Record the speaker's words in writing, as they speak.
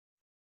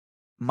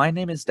My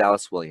name is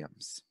Dallas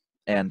Williams,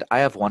 and I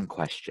have one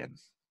question.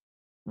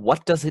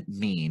 What does it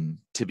mean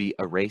to be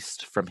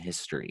erased from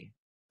history?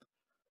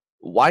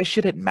 Why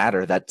should it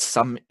matter that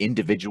some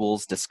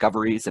individuals'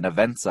 discoveries and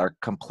events are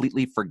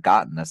completely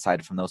forgotten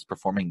aside from those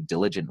performing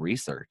diligent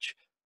research?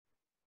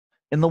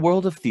 In the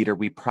world of theater,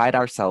 we pride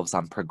ourselves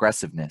on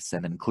progressiveness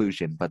and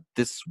inclusion, but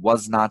this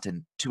was not,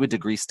 and to a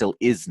degree still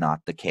is not,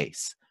 the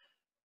case.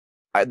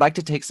 I'd like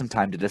to take some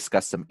time to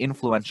discuss some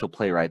influential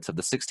playwrights of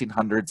the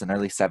 1600s and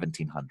early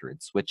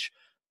 1700s, which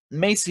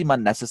may seem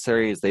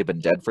unnecessary as they've been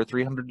dead for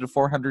 300 to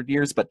 400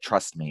 years, but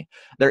trust me,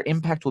 their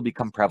impact will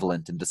become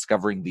prevalent in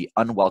discovering the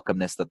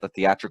unwelcomeness that the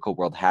theatrical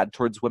world had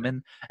towards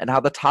women, and how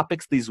the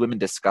topics these women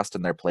discussed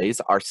in their plays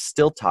are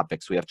still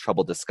topics we have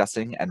trouble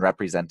discussing and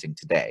representing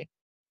today.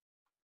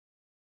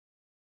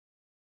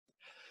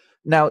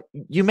 Now,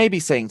 you may be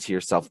saying to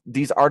yourself,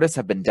 these artists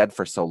have been dead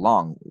for so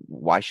long,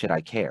 why should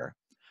I care?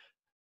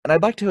 And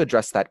I'd like to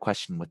address that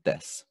question with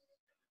this.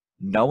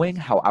 Knowing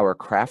how our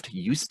craft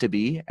used to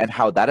be and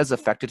how that has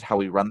affected how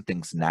we run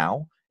things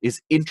now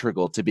is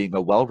integral to being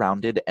a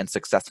well-rounded and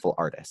successful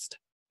artist.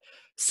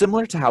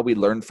 Similar to how we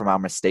learn from our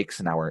mistakes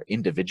in our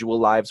individual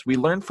lives, we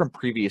learn from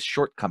previous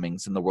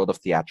shortcomings in the world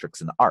of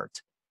theatrics and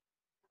art.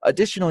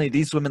 Additionally,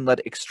 these women led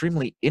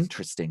extremely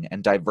interesting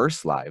and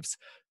diverse lives.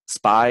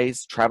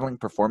 Spies, traveling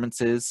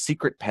performances,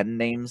 secret pen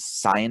names,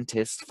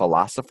 scientists,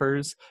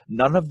 philosophers,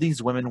 none of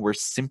these women were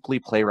simply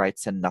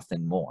playwrights and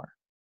nothing more.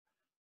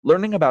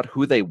 Learning about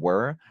who they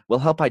were will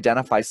help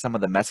identify some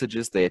of the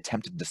messages they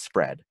attempted to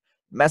spread,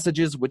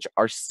 messages which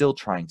are still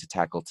trying to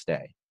tackle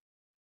today.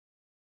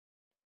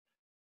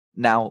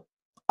 Now,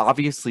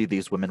 obviously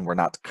these women were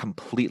not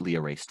completely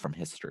erased from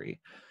history.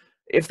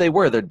 If they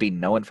were, there'd be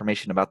no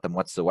information about them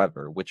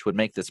whatsoever, which would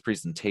make this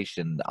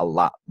presentation a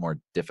lot more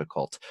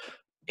difficult.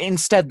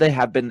 Instead, they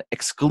have been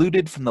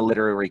excluded from the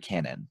literary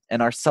canon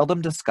and are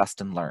seldom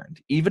discussed and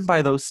learned, even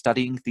by those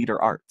studying theater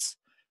arts.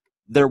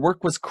 Their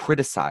work was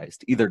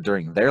criticized, either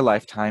during their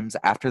lifetimes,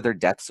 after their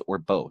deaths, or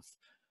both.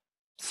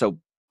 So,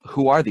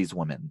 who are these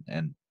women,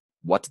 and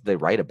what did they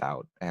write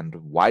about, and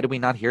why do we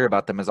not hear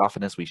about them as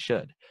often as we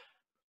should?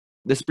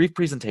 This brief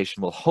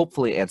presentation will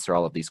hopefully answer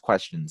all of these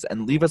questions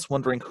and leave us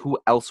wondering who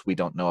else we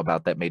don't know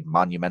about that made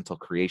monumental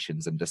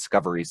creations and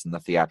discoveries in the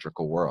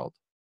theatrical world.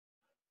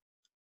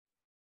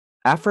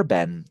 Aphra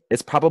Behn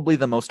is probably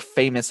the most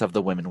famous of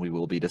the women we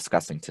will be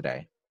discussing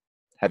today.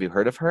 Have you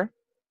heard of her?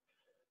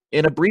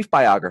 In a brief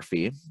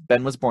biography,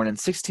 Behn was born in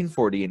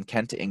 1640 in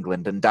Kent,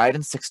 England, and died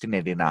in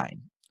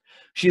 1689.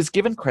 She is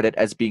given credit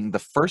as being the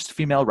first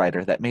female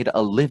writer that made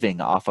a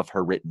living off of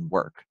her written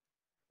work.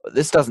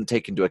 This doesn't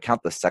take into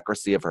account the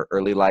secrecy of her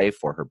early life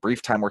or her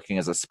brief time working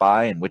as a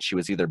spy in which she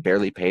was either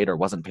barely paid or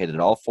wasn't paid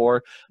at all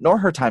for, nor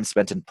her time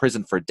spent in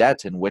prison for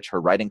debt in which her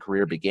writing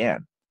career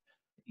began.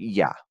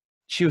 Yeah,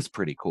 she was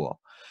pretty cool.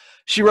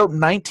 She wrote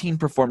 19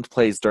 performed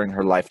plays during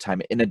her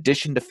lifetime in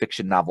addition to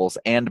fiction novels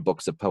and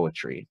books of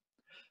poetry.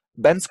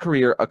 Behn's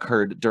career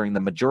occurred during the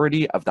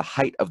majority of the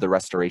height of the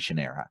Restoration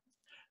era.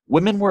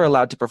 Women were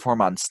allowed to perform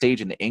on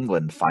stage in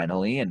England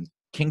finally, and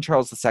King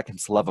Charles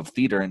II's love of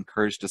theater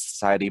encouraged a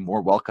society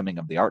more welcoming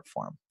of the art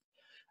form.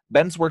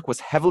 Behn's work was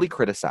heavily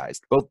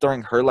criticized, both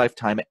during her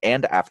lifetime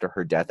and after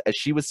her death, as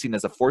she was seen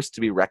as a force to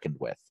be reckoned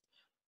with.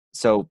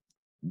 So,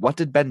 what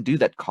did Behn do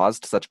that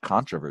caused such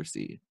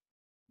controversy?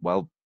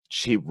 Well,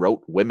 she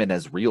wrote women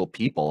as real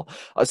people,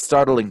 a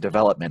startling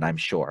development, I'm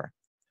sure.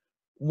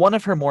 One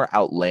of her more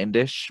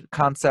outlandish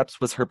concepts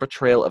was her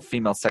portrayal of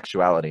female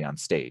sexuality on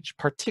stage,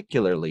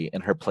 particularly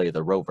in her play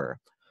The Rover.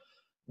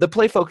 The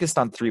play focused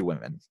on three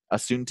women, a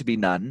soon-to-be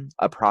nun,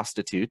 a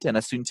prostitute, and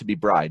a soon-to-be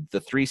bride, the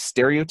three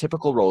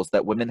stereotypical roles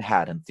that women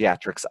had in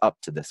theatrics up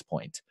to this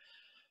point.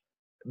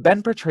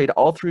 Behn portrayed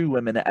all three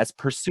women as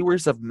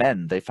pursuers of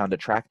men they found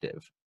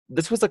attractive.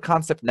 This was a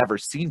concept never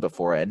seen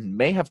before and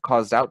may have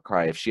caused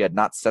outcry if she had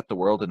not set the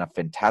world in a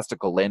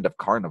fantastical land of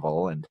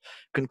carnival and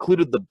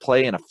concluded the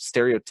play in a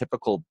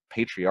stereotypical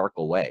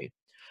patriarchal way.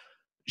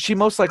 She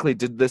most likely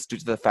did this due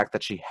to the fact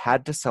that she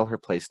had to sell her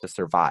plays to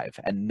survive,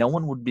 and no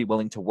one would be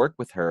willing to work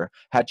with her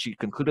had she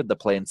concluded the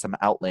play in some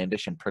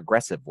outlandish and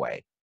progressive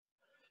way.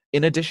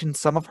 In addition,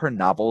 some of her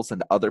novels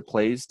and other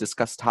plays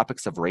discuss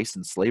topics of race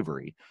and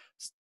slavery,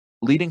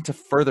 leading to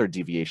further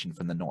deviation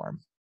from the norm.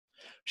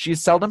 She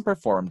is seldom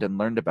performed and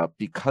learned about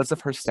because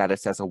of her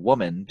status as a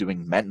woman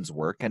doing men's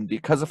work and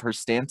because of her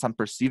stance on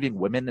perceiving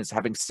women as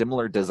having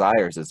similar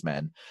desires as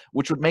men,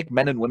 which would make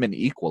men and women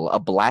equal, a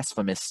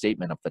blasphemous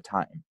statement of the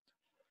time.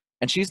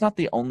 And she's not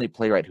the only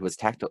playwright who has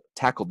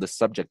tackled this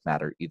subject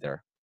matter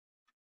either.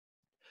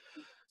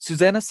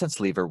 Susanna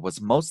Senslever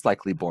was most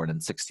likely born in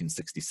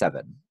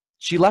 1667.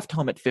 She left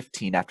home at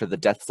 15 after the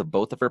deaths of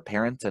both of her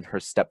parents and her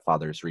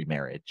stepfather's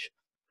remarriage.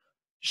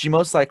 She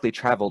most likely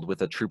traveled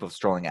with a troupe of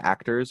strolling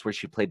actors where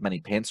she played many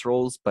pants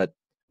roles, but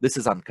this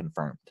is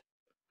unconfirmed.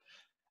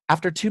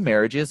 After two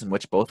marriages in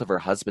which both of her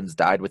husbands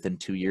died within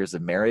 2 years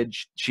of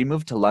marriage, she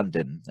moved to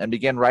London and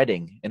began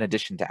writing in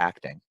addition to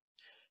acting.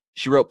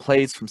 She wrote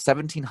plays from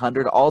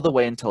 1700 all the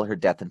way until her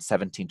death in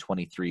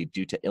 1723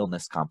 due to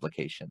illness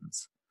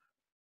complications.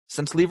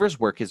 Centlever's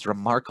work is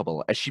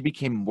remarkable as she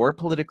became more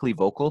politically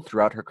vocal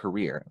throughout her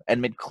career and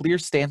made clear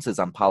stances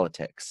on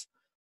politics.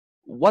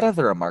 What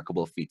other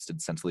remarkable feats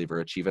did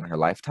Centlever achieve in her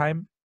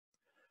lifetime?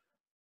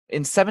 In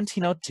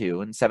 1702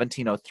 and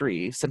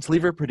 1703,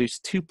 Centlever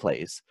produced two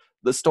plays,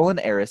 The Stolen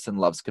Heiress and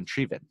Love's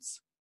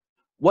Contrivance.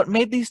 What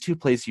made these two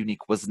plays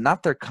unique was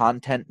not their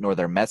content nor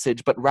their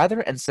message, but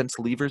rather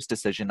Centlever's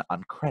decision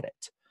on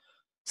credit.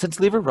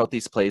 Centlever wrote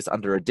these plays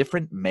under a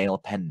different male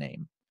pen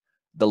name.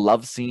 The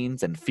love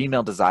scenes and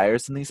female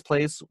desires in these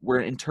plays were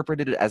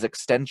interpreted as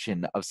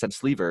extension of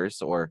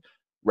Centlever's, or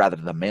rather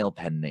the male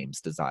pen name's,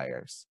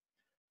 desires.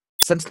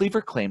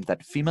 Centlever claimed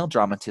that female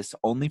dramatists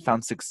only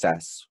found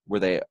success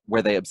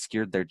where they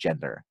obscured their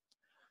gender.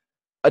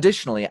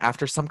 Additionally,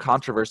 after some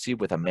controversy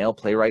with a male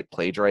playwright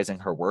plagiarizing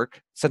her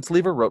work,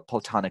 Centlever wrote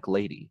Platonic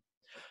Lady.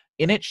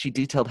 In it, she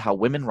detailed how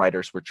women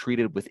writers were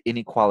treated with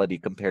inequality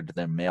compared to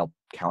their male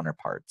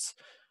counterparts.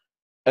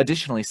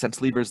 Additionally,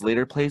 Centlever's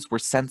later plays were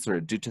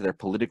censored due to their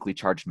politically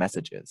charged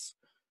messages.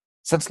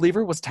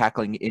 Centlever was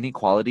tackling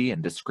inequality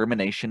and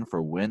discrimination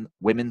for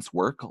women's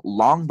work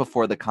long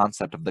before the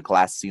concept of the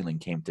glass ceiling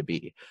came to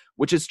be,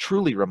 which is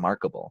truly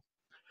remarkable.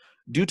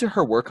 Due to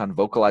her work on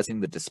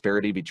vocalizing the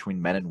disparity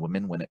between men and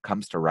women when it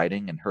comes to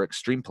writing and her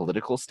extreme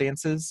political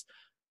stances,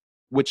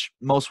 which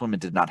most women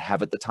did not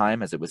have at the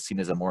time as it was seen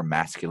as a more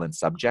masculine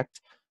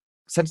subject,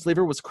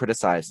 Centlever was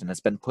criticized and has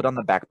been put on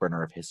the back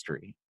burner of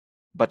history.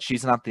 But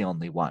she's not the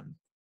only one.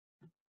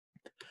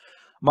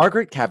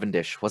 Margaret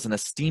Cavendish was an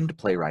esteemed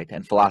playwright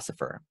and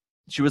philosopher.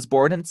 She was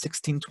born in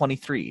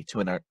 1623 to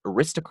an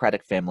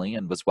aristocratic family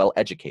and was well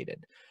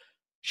educated.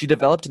 She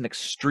developed an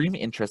extreme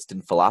interest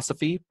in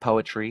philosophy,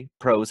 poetry,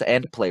 prose,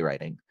 and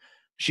playwriting.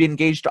 She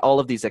engaged all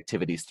of these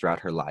activities throughout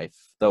her life,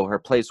 though her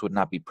plays would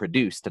not be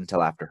produced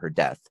until after her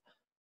death.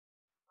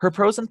 Her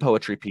prose and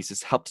poetry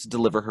pieces helped to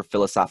deliver her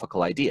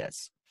philosophical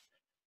ideas.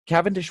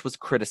 Cavendish was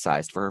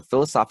criticized for her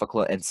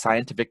philosophical and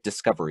scientific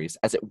discoveries,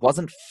 as it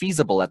wasn't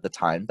feasible at the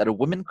time that a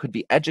woman could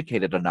be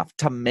educated enough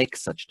to make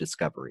such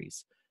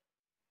discoveries.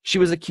 She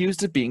was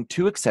accused of being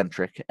too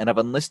eccentric and of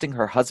enlisting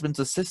her husband's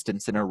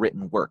assistance in her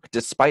written work,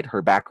 despite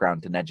her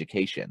background in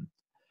education.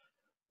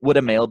 Would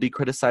a male be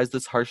criticized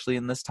this harshly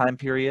in this time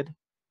period?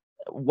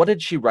 What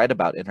did she write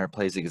about in her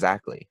plays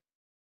exactly?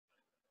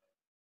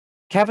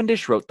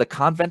 Cavendish wrote The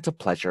Convent of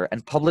Pleasure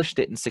and published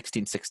it in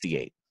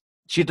 1668.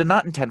 She did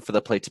not intend for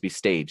the play to be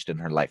staged in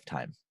her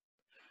lifetime.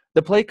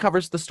 The play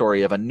covers the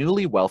story of a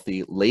newly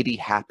wealthy Lady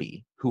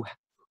Happy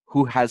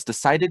who has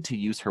decided to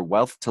use her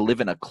wealth to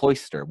live in a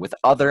cloister with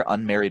other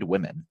unmarried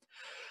women.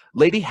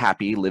 Lady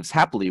Happy lives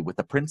happily with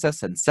the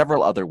princess and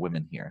several other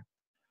women here.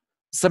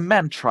 Some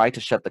men try to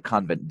shut the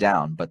convent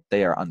down, but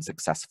they are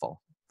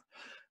unsuccessful.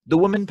 The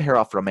women pair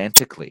off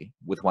romantically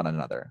with one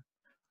another.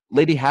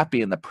 Lady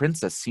Happy and the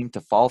princess seem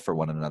to fall for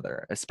one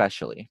another,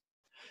 especially.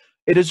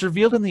 It is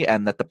revealed in the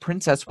end that the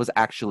princess was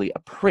actually a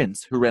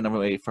prince who ran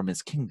away from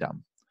his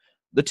kingdom.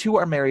 The two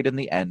are married in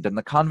the end, and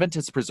the convent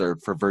is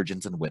preserved for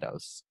virgins and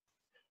widows.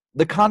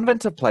 The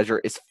Convent of Pleasure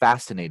is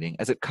fascinating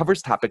as it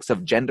covers topics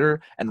of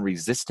gender and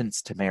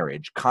resistance to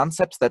marriage,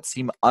 concepts that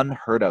seem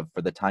unheard of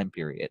for the time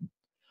period.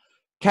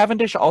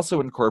 Cavendish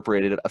also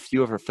incorporated a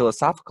few of her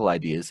philosophical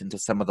ideas into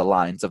some of the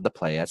lines of the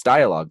play as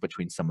dialogue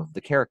between some of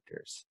the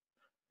characters.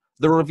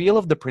 The reveal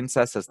of the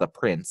princess as the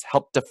prince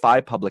helped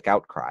defy public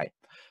outcry.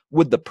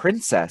 Would the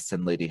princess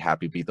and Lady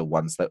Happy be the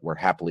ones that were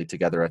happily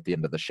together at the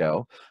end of the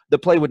show, the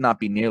play would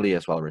not be nearly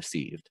as well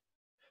received.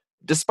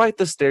 Despite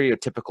the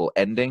stereotypical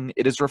ending,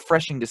 it is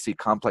refreshing to see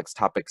complex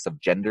topics of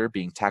gender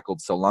being tackled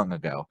so long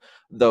ago,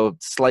 though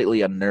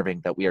slightly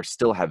unnerving that we are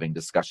still having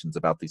discussions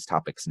about these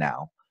topics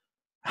now.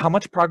 How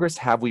much progress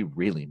have we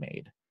really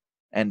made?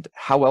 And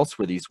how else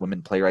were these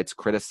women playwrights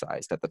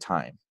criticized at the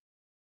time?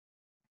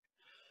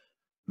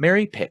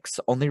 Mary Picks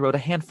only wrote a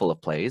handful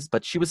of plays,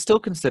 but she was still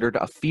considered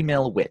a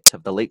female wit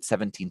of the late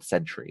 17th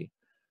century.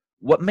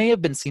 What may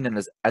have been seen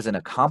as an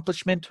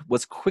accomplishment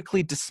was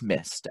quickly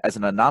dismissed as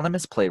an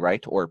anonymous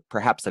playwright, or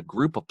perhaps a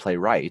group of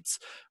playwrights,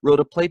 wrote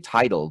a play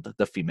titled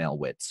The Female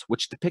Wits,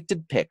 which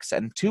depicted Picks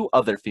and two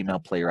other female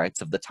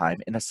playwrights of the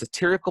time in a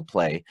satirical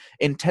play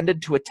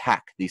intended to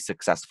attack these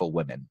successful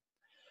women.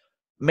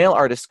 Male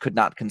artists could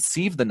not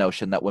conceive the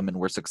notion that women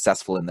were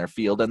successful in their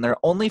field, and their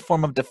only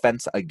form of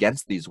defense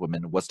against these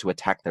women was to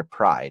attack their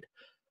pride.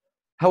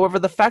 However,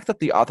 the fact that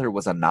the author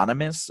was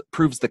anonymous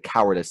proves the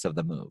cowardice of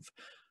the move.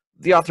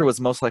 The author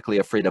was most likely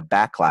afraid of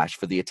backlash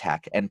for the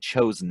attack and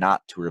chose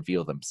not to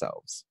reveal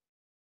themselves.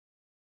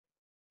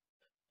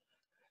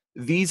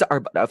 These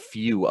are but a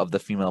few of the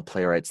female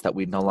playwrights that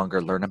we no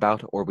longer learn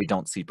about or we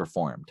don't see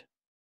performed.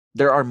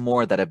 There are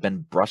more that have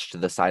been brushed to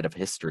the side of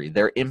history,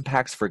 their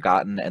impacts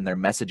forgotten and their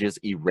messages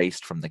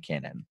erased from the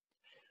canon.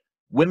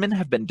 Women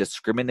have been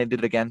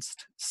discriminated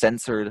against,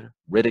 censored,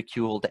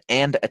 ridiculed,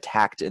 and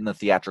attacked in the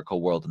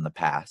theatrical world in the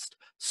past,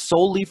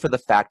 solely for the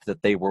fact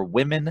that they were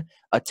women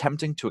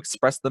attempting to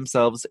express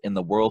themselves in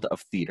the world of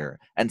theater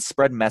and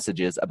spread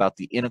messages about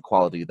the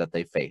inequality that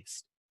they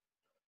faced.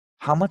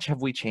 How much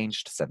have we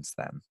changed since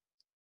then?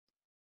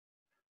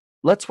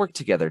 Let's work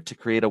together to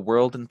create a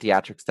world in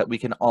theatrics that we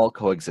can all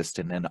coexist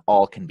in and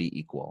all can be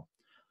equal.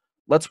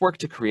 Let's work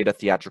to create a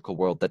theatrical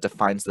world that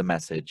defines the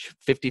message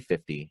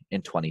 50-50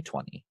 in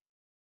 2020.